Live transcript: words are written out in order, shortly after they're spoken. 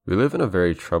We live in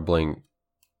very troubling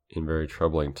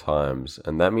times,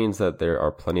 and that means that there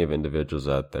are plenty of individuals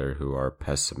out there who are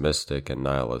pessimistic and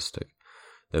nihilistic.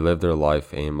 They live their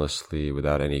life aimlessly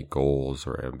without any goals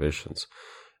or ambitions.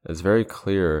 It's very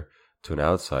clear to an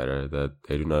outsider that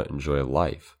they do not enjoy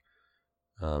life.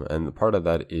 And part of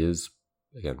that is,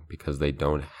 again, because they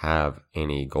don't have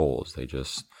any goals. They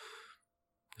don't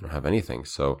have anything.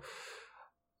 So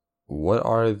what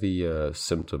are the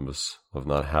symptoms of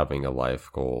not having a life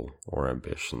goal or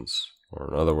ambitions?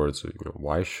 Or in other words,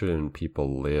 why shouldn't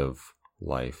people live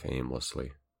life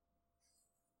aimlessly?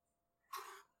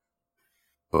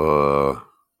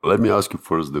 Let me ask you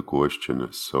first the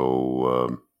question.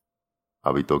 So,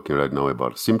 are we talking right now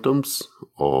about symptoms,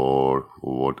 or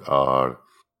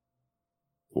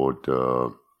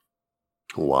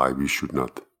why we should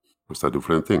not? Those are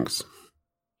different things.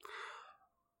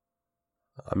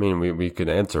 I mean, we could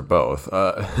answer both.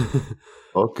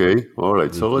 Okay, all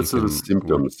right. So let's do the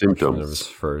symptoms. Symptoms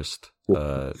first,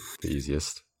 the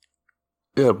easiest.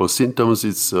 Yeah, but symptoms,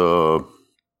 it's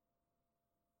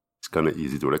kind of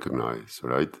easy to recognize,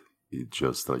 right? It's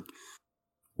just like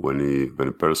when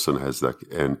a person has like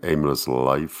an aimless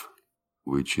life,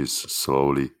 which is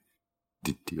slowly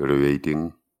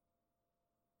deteriorating,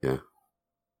 yeah,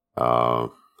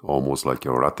 almost like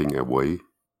a rotting away,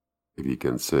 if you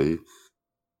can say.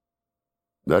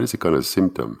 That is a kind of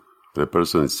symptom. When a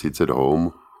person sits at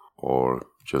home or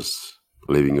just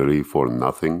living really for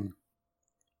nothing,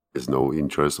 has no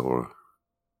interest or,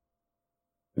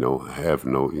 have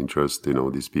no interest,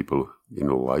 these people in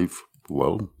life,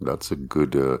 well, that's a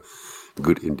good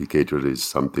indicator. There's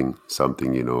something,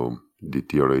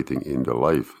 deteriorating in the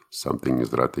life. Something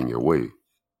is rotting away.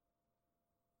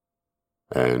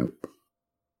 And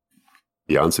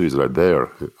the answer is right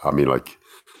there. I mean, like,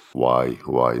 why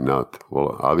not?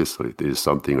 Well, obviously, there is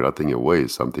something rotting away.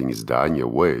 Something is dying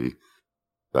away.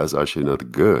 That's actually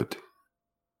not good.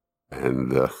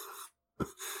 And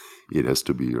it has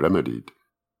to be remedied,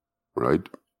 right?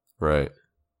 Right.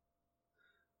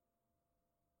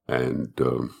 And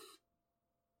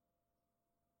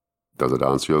does it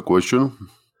answer your question?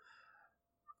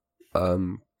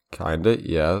 Kinda,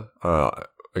 yeah.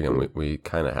 Again, we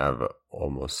kind of have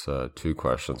almost two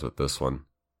questions with this one.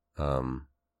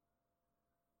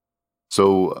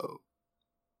 So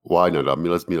why not? I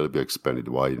mean, let me expand it.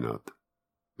 Why not?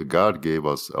 God gave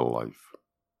us a life,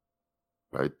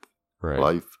 right? Right.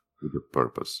 Life with a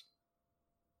purpose.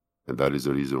 And that is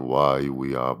the reason why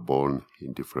we are born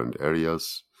in different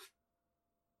areas,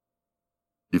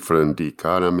 different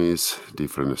economies,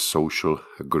 different social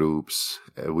groups,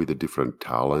 with the different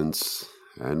talents,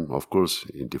 and of course,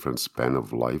 in different span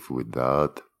of life with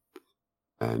that,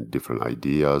 and different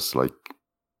ideas. Like,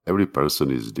 every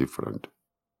person is different.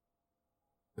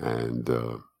 And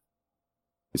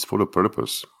it's for a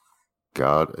purpose.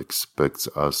 God expects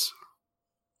us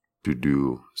to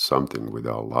do something with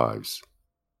our lives.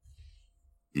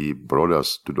 He brought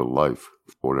us to the life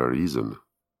for a reason.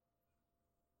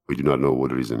 We do not know what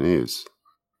the reason is.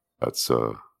 That's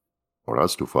for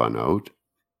us to find out.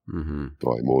 Mm-hmm.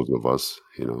 Why most of us,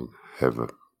 have a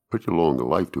pretty long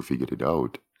life to figure it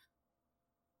out.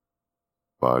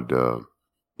 But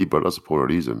He brought us for a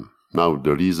reason. Now,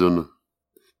 the reason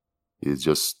is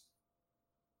just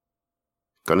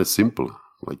kind of simple,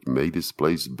 like make this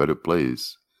place a better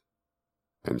place.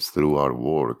 And through our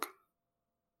work,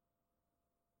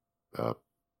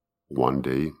 one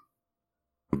day,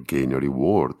 to gain a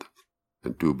reward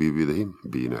and to be with Him,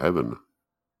 be in heaven.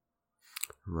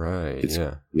 Right,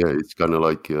 Yeah, it's kind of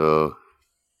like the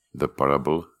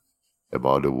parable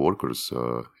about the workers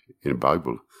in the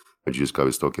Bible. And Jesus Christ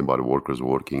was talking about the workers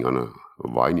working on a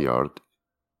vineyard,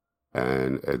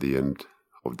 and at the end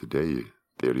of the day,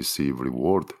 they receive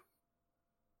reward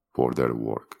for their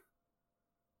work.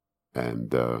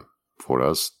 And for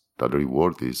us, that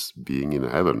reward is being in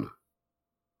heaven.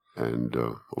 And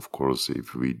of course,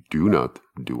 if we do not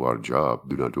do our job,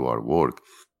 do not do our work,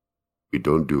 we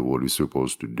don't do what we're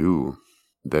supposed to do,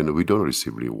 then we don't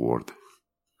receive reward.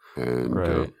 And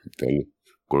right. then,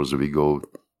 of course, we go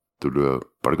to the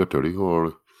purgatory,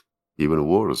 or even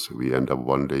worse, we end up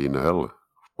one day in hell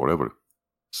forever.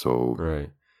 So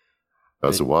right.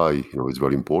 That's why, it's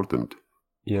very important.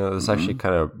 This actually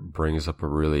kind of brings up a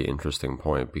really interesting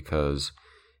point, because,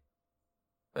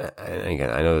 and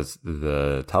again, I know it's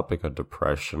the topic of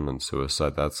depression and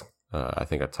suicide. That's, I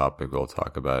think, a topic we'll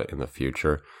talk about in the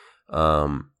future.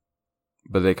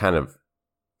 But it kind of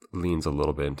leans a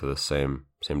little bit into the same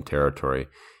territory.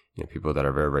 People that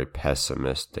are very, very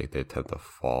pessimistic, they tend to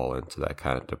fall into that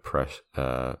kind of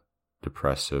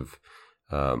depressive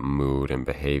mood and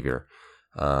behavior.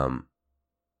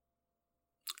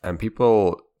 And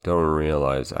people don't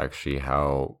realize actually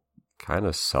how kind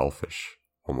of selfish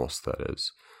almost that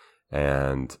is.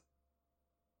 And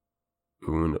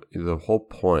the whole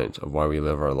point of why we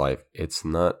live our life, it's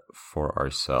not for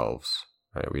ourselves,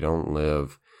 right? We don't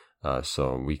live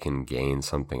so we can gain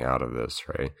something out of this,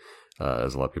 right?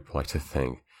 As a lot of people like to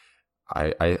think.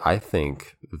 I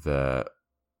think that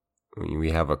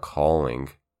we have a calling,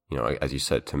 as you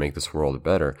said, to make this world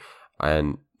better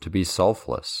and to be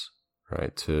selfless,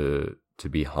 right? To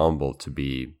be humble, to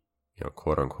be,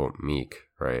 quote unquote meek,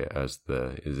 right? As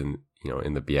in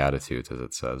the Beatitudes, as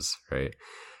it says, right?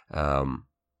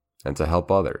 And to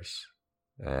help others.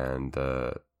 And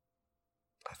I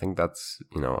think that's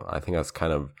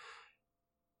kind of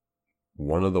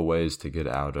one of the ways to get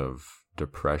out of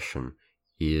depression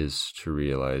is to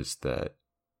realize that,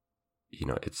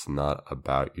 it's not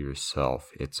about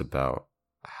yourself. It's about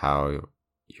how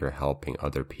you're helping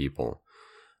other people.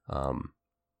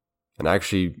 And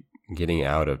actually getting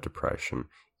out of depression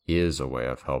is a way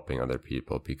of helping other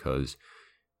people because,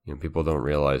 people don't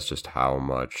realize just how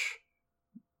much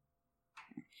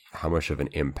of an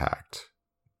impact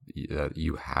that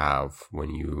you have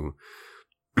when you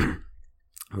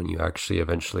actually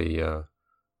eventually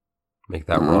make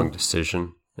that wrong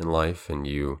decision in life and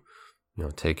you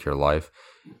take your life.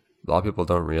 A lot of people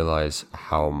don't realize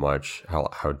how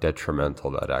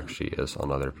detrimental that actually is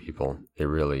on other people. It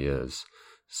really is.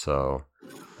 So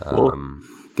you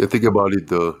can think about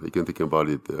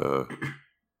it.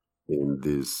 In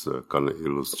this kind of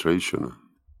illustration.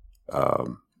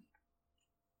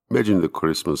 Imagine the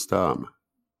Christmas time,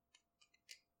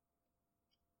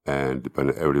 and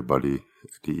everybody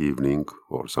at the evening,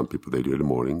 or some people they do in the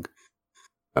morning,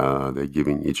 they're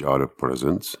giving each other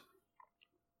presents,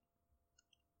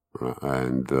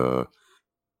 and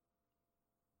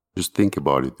just think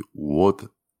about it. What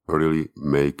really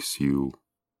makes you,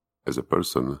 as a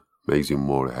person, makes you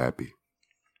more happy?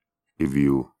 If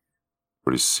you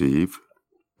receive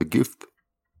a gift,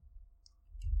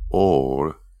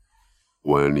 or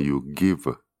when you give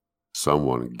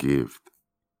someone a gift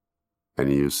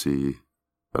and you see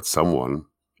that someone,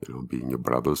 being your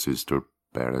brother, sister,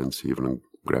 parents, even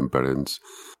grandparents,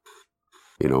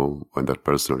 when that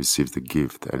person receives the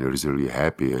gift and is really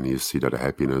happy and you see that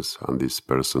happiness on this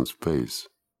person's face,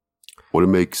 what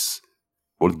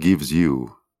gives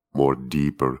you more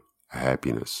deeper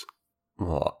happiness?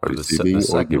 Well, the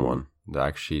second one,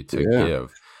 actually to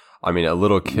give. I mean, a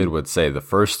little kid would say the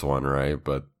first one, right?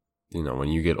 But when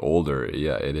you get older,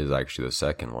 it is actually the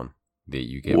second one that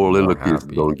you get. Well, little kids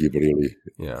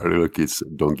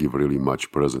don't give really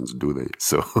much presents, do they?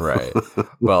 So right.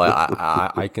 Well,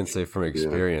 I can say from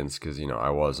experience because I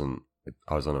was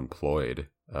unemployed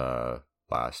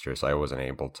last year, so I wasn't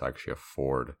able to actually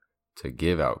afford to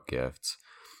give out gifts.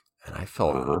 And I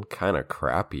felt kind of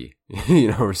crappy,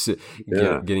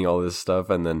 getting all this stuff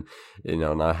and then,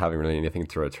 not having really anything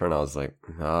to return. I was like,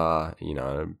 of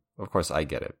course I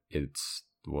get it. It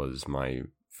was my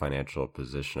financial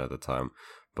position at the time,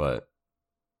 but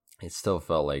it still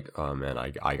felt like, oh man, I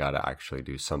got to actually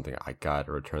do something. I got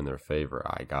to return their favor.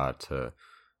 I got to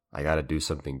do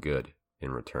something good in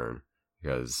return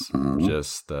because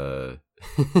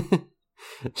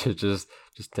just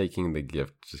taking the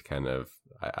gift just kind of,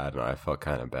 I don't know, I felt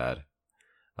kind of bad.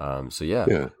 So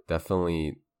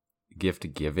definitely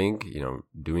gift giving,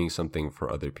 doing something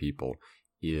for other people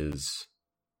it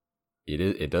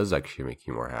does actually make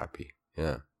you more happy.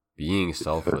 Yeah. Being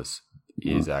selfless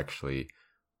is actually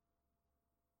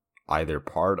either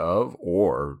part of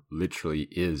or literally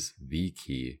is the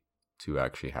key to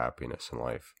actually happiness in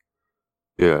life.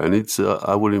 Yeah, and it's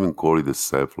I wouldn't even call it a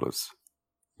selfless.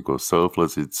 Because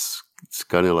selfless, it's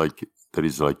kind of like there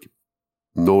is like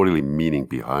no really meaning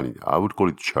behind it. I would call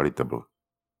it charitable,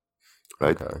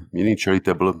 right? Okay. Meaning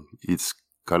charitable, it's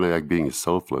kind of like being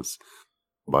selfless,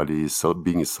 but it's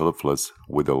being selfless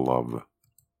with a love,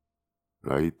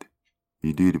 right?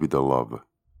 You do it with a love.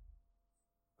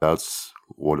 That's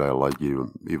what I like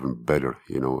even better,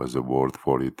 as a word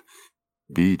for it.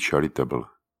 Be charitable.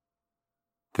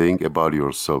 Think about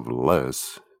yourself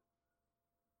less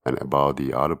and about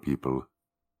the other people,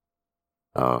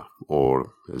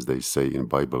 or as they say in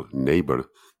Bible, neighbor.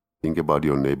 Think about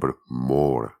your neighbor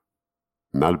more,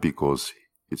 not because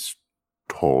it's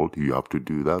told you have to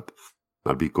do that,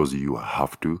 not because you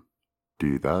have to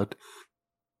do that,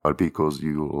 but because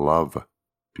you love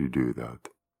to do that.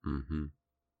 Mm-hmm.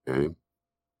 Okay?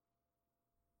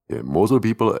 Yeah, most of the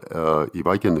people, if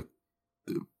I can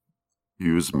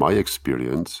use my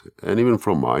experience, and even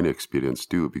from mine experience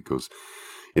too, because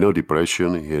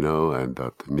depression, and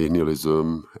that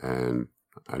nihilism, and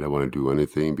I don't want to do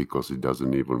anything because it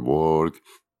doesn't even work.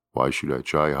 Why should I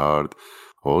try hard?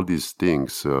 All these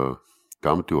things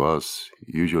come to us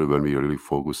usually when we are really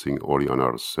focusing only on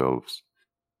ourselves.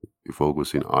 We're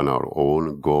focusing on our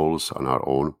own goals, on our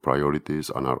own priorities,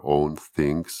 on our own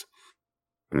things.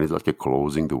 And it's like a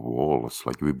closing the wall. It's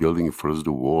like we're building first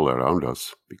the wall around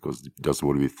us because just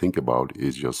what we think about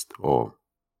is just, oh,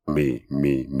 me,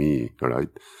 right?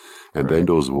 And then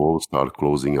those walls start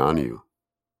closing on you.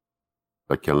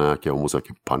 Like almost like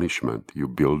a punishment. You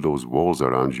build those walls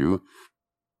around you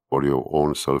for your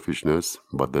own selfishness,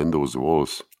 but then those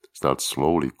walls start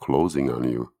slowly closing on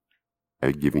you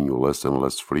and giving you less and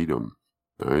less freedom,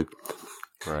 right?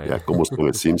 Right. Yeah, almost when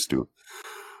it seems to.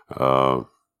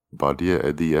 But yeah,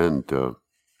 at the end, from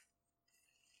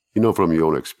your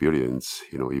own experience,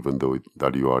 even though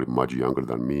that you are much younger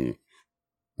than me,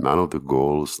 none of the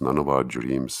goals, none of our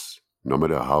dreams, no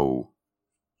matter how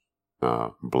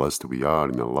blessed we are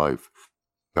in our life,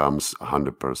 comes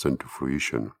 100% to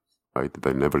fruition, right?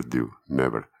 They never do,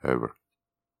 never, ever.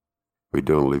 We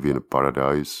don't live in a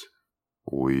paradise.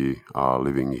 We are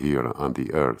living here on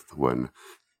the earth when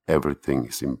everything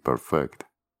is imperfect.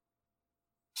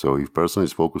 So if a person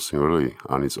is focusing really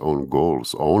on his own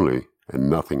goals only and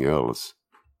nothing else,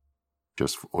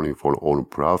 just only for own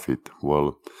profit,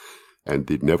 well, and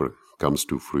it never comes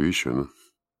to fruition,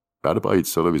 that by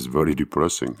itself is very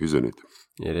depressing, isn't it?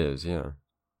 It is, yeah.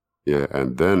 Yeah,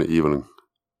 and then even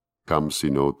comes,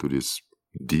 to this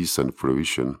decent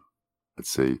fruition,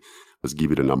 let's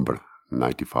give it a number,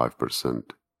 95%.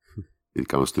 It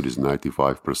comes to this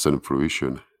 95%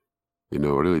 fruition,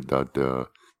 really that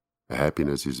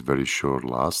happiness is very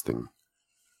short-lasting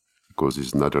because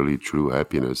it's not really true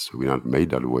happiness. We're not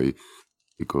made that way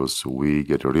because we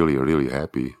get really, really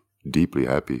happy, deeply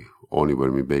happy, only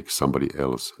when we make somebody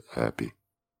else happy.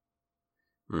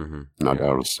 Not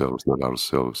ourselves.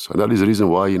 And that is the reason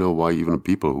why, why even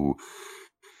people who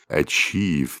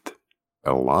achieved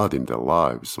a lot in their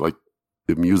lives, like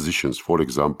the musicians, for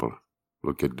example,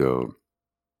 look at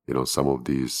some of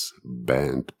these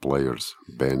band players,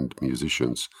 band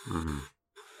musicians,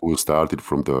 who started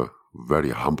from the very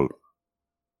humble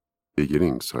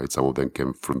beginnings, right? Some of them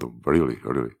came from the really,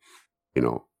 really,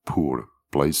 poor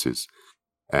places.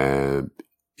 And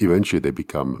eventually they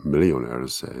become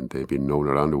millionaires and they've been known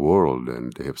around the world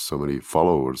and they have so many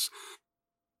followers.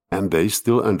 And they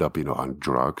still end up, on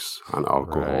drugs, on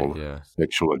alcohol,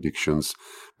 sexual addictions,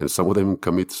 and some of them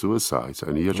commit suicides.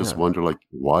 And you just wonder, like,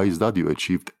 why is that? You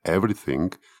achieved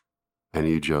everything, and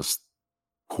you just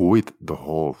quit the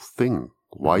whole thing.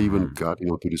 Why even got,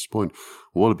 to this point?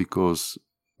 Well, because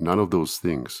none of those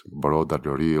things brought that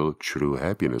real, true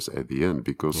happiness at the end.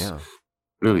 Because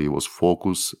really, it was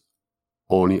focused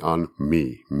only on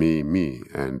me,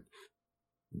 and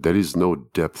there is no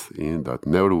depth in that,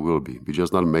 never will be. We're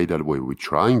just not made that way. We're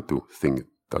trying to think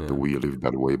that we live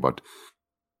that way, but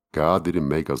God didn't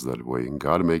make us that way.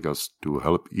 God made us to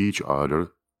help each other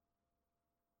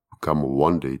to come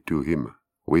one day to Him.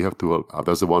 We have to help.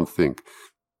 That's the one thing.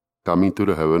 Coming to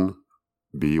the heaven,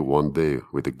 be one day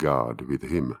with God, with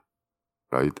Him,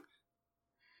 right?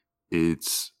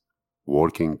 It's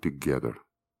working together,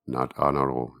 not on our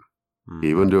own.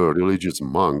 Even the religious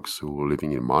monks who are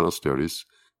living in monasteries,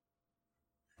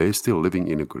 they're still living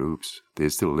in groups. They're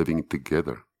still living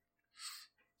together.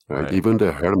 Right? Even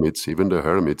the hermits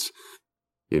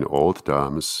in old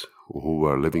times who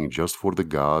were living just for the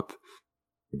God,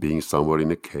 being somewhere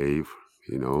in a cave,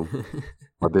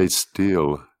 but they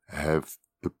still have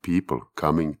the people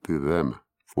coming to them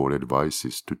for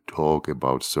advices, to talk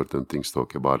about certain things,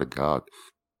 talk about a God.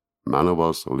 None of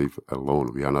us live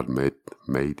alone. We are not made,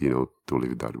 to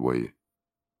live that way.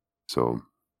 So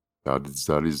that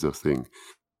is the thing.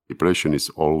 Depression is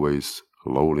always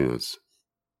loneliness.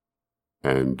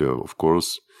 And of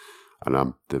course, and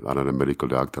I'm not a medical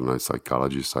doctor, I'm not a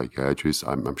psychologist, psychiatrist.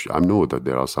 I know that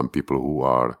there are some people who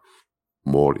are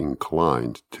more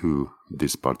inclined to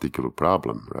this particular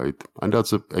problem, right? And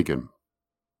that's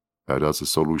that's a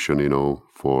solution,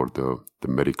 for the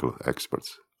medical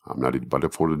experts. I'm not it,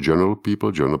 but for the general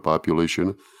people, general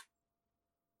population,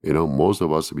 most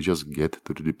of us, we just get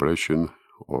to the depression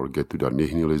or get to that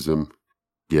nihilism,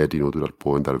 get, to that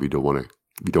point that we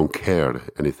don't care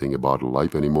anything about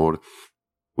life anymore.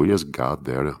 We just got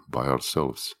there by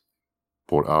ourselves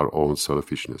for our own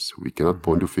selfishness. We cannot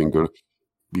point a finger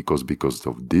because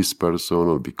of this person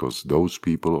or because those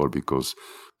people or because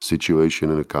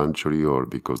situation in the country or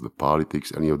because the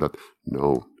politics, any of that.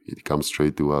 No, it comes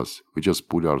straight to us. We just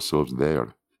put ourselves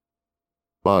there.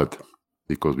 But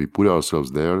because we put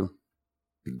ourselves there,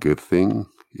 the good thing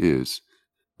is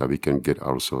that we can get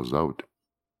ourselves out.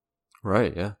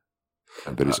 Right. Yeah.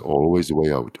 And there is always a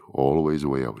way out, always a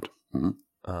way out.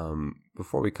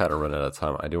 Before we kind of run out of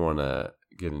time, I do want to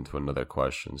get into another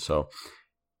question. So,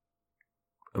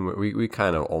 and we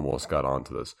kind of almost got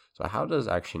onto this. So, how does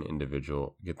actually an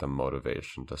individual get the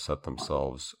motivation to set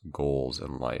themselves goals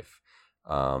in life?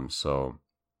 So,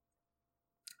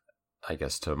 I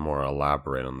guess to more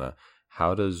elaborate on that,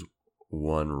 how does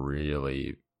one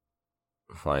really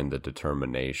find the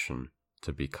determination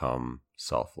to become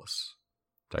selfless,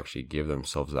 to actually give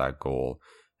themselves that goal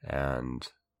and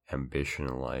ambition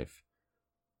in life?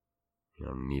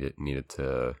 Needed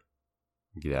to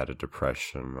get out of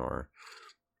depression or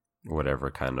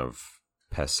whatever kind of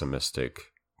pessimistic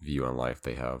view on life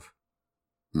they have.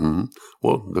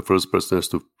 Well, the first person has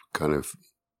to kind of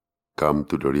come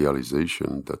to the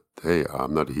realization that, hey,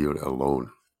 I'm not here alone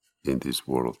in this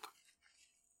world.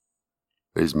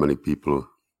 There's many people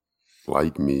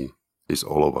like me. It's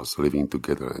all of us living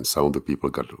together, and some of the people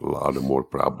got a lot of more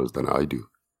problems than I do.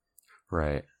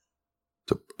 Right.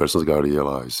 So person's got to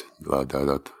realize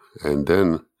that, and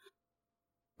then,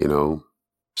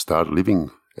 start living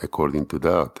according to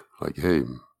that. Like, hey,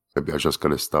 maybe I just got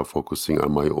to stop focusing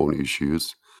on my own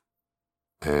issues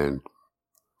and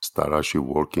start actually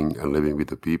working and living with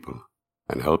the people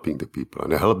and helping the people.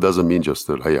 And help doesn't mean just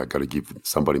that, hey, I got to give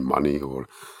somebody money or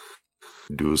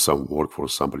do some work for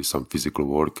somebody, some physical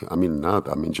work. I mean, not.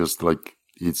 I mean, just like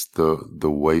it's the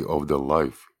way of the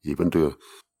life. Even the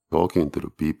talking to the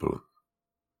people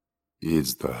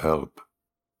is the help.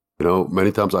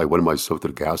 Many times I went myself to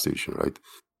the gas station, right?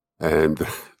 And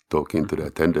talking to the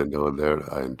attendant over there,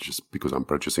 and just because I'm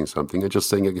purchasing something, and just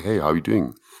saying, hey, how are you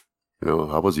doing?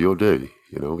 How was your day?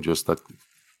 Just that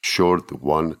short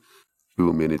 1-2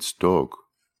 minutes talk.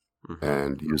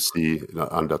 And you see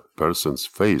on that person's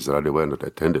face right away, that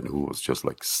attendant who was just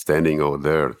like standing over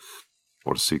there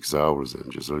for 6 hours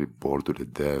and just really bored to the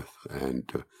death.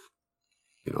 And,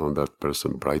 that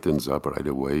person brightens up right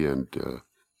away, and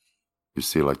you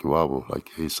see like, wow, like,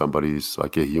 hey, somebody's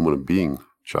like a human being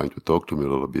trying to talk to me a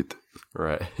little bit.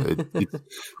 Right.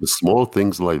 It's small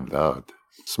things like that.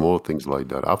 Small things like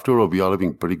that. After all, we are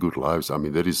living pretty good lives. I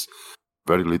mean, there is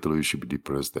very little you should be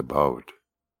depressed about.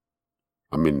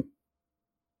 I mean,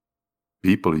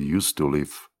 people used to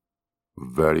live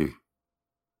very,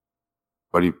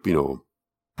 very,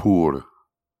 poor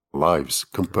lives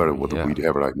compared to what we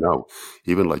have right now.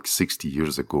 Even like 60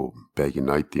 years ago, back in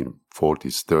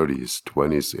 1940s, 30s,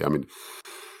 20s, I mean,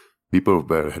 people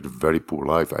had a very poor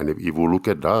life. And if you look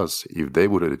at us, if they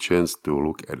would have a chance to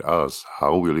look at us,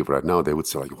 how we live right now, they would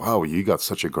say like, wow, you got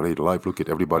such a great life. Look at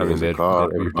everybody has a car.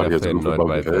 Everybody has a roof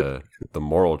above their head. The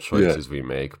moral choices we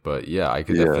make. But yeah, I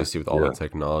could definitely see with all the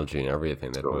technology and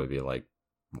everything, that would be like,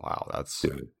 wow, that's...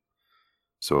 Yeah.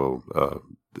 So,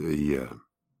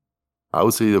 I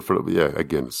would say,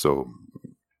 again, so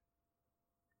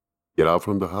get out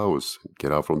from the house,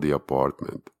 get out from the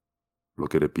apartment,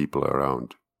 look at the people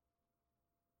around.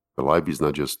 The life is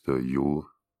not just you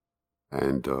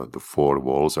and the four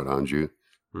walls around you.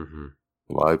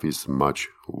 Life is much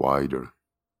wider,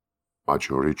 much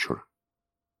richer,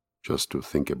 just to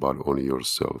think about only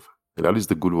yourself. And that is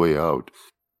the good way out.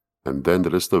 And then the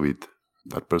rest of it,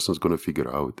 that person's going to figure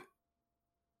out.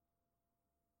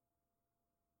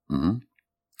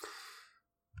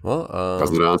 Well,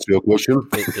 does that answer your question?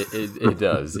 It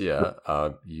does, yeah.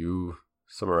 You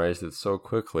summarized it so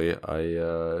quickly.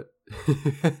 I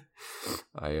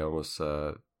almost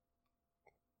kind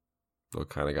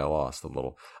of got lost a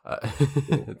little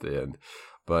at the end.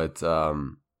 But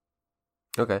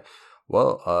okay.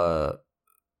 Well,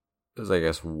 there's, I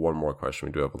guess, one more question.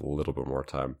 We do have a little bit more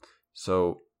time.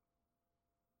 So,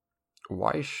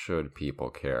 why should people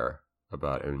care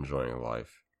about enjoying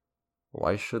life?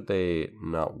 Why should they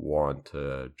not want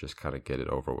to just kind of get it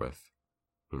over with,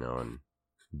 and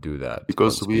do that?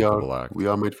 Because we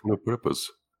are made for a purpose.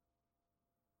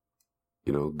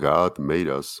 God made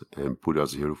us and put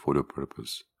us here for a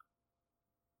purpose.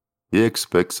 He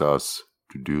expects us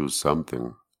to do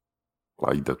something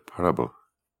like that parable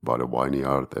about a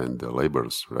vineyard and the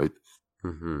laborers, right?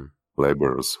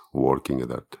 Laborers working at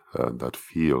that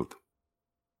field,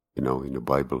 in the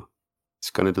Bible. It's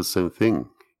kind of the same thing.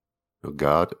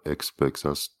 God expects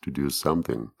us to do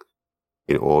something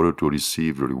in order to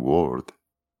receive the reward,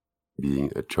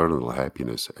 being eternal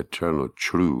happiness, eternal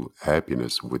true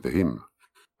happiness with Him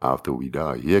after we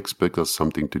die. He expects us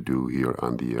something to do here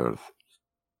on the earth,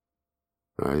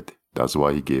 right? That's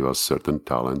why He gave us certain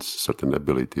talents, certain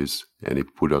abilities, and He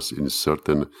put us in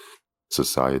certain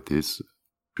societies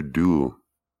to do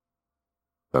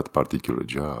that particular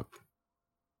job.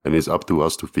 And it's up to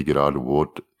us to figure out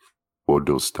what what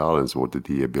those talents, what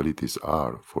the abilities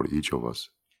are for each of us.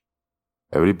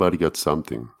 Everybody got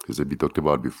something. As we talked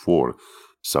about before,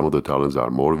 some of the talents are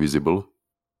more visible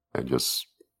and just,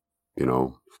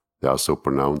 they are so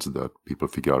pronounced that people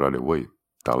figure out right away.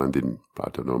 Talent in,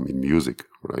 in music,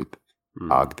 right?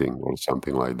 Acting or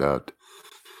something like that.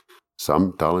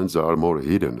 Some talents are more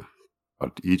hidden,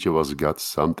 but each of us got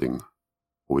something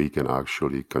we can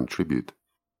actually contribute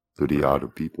to the other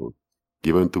people,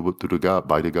 given to the God,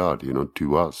 by the God,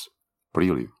 to us,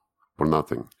 freely, for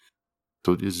nothing.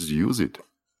 So just use it,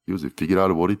 figure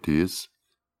out what it is,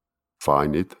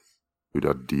 find it with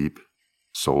a deep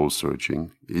soul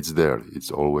searching. It's there, it's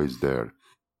always there.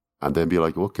 And then be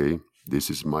like, okay,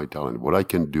 this is my talent, what I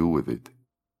can do with it.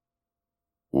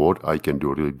 What I can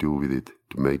really do with it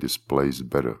to make this place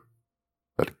better,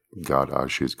 that God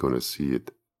actually is going to see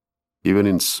it. Even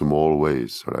in small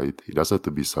ways, right? It doesn't have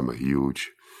to be some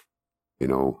huge,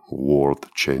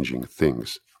 world-changing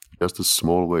things. Just the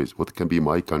small ways. What can be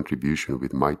my contribution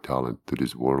with my talent to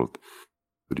this world,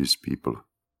 to these people?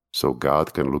 So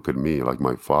God can look at me like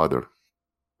my father,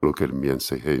 look at me and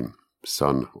say, hey,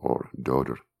 son or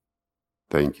daughter,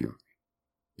 thank you.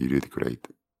 You did great.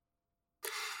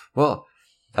 Well,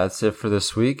 that's it for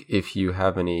this week. If you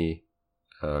have any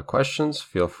questions,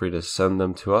 feel free to send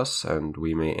them to us and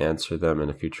we may answer them in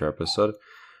a future episode.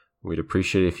 We'd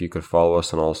appreciate it if you could follow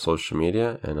us on all social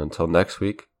media. And until next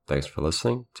week, thanks for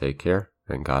listening. Take care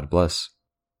and God bless.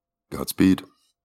 Godspeed.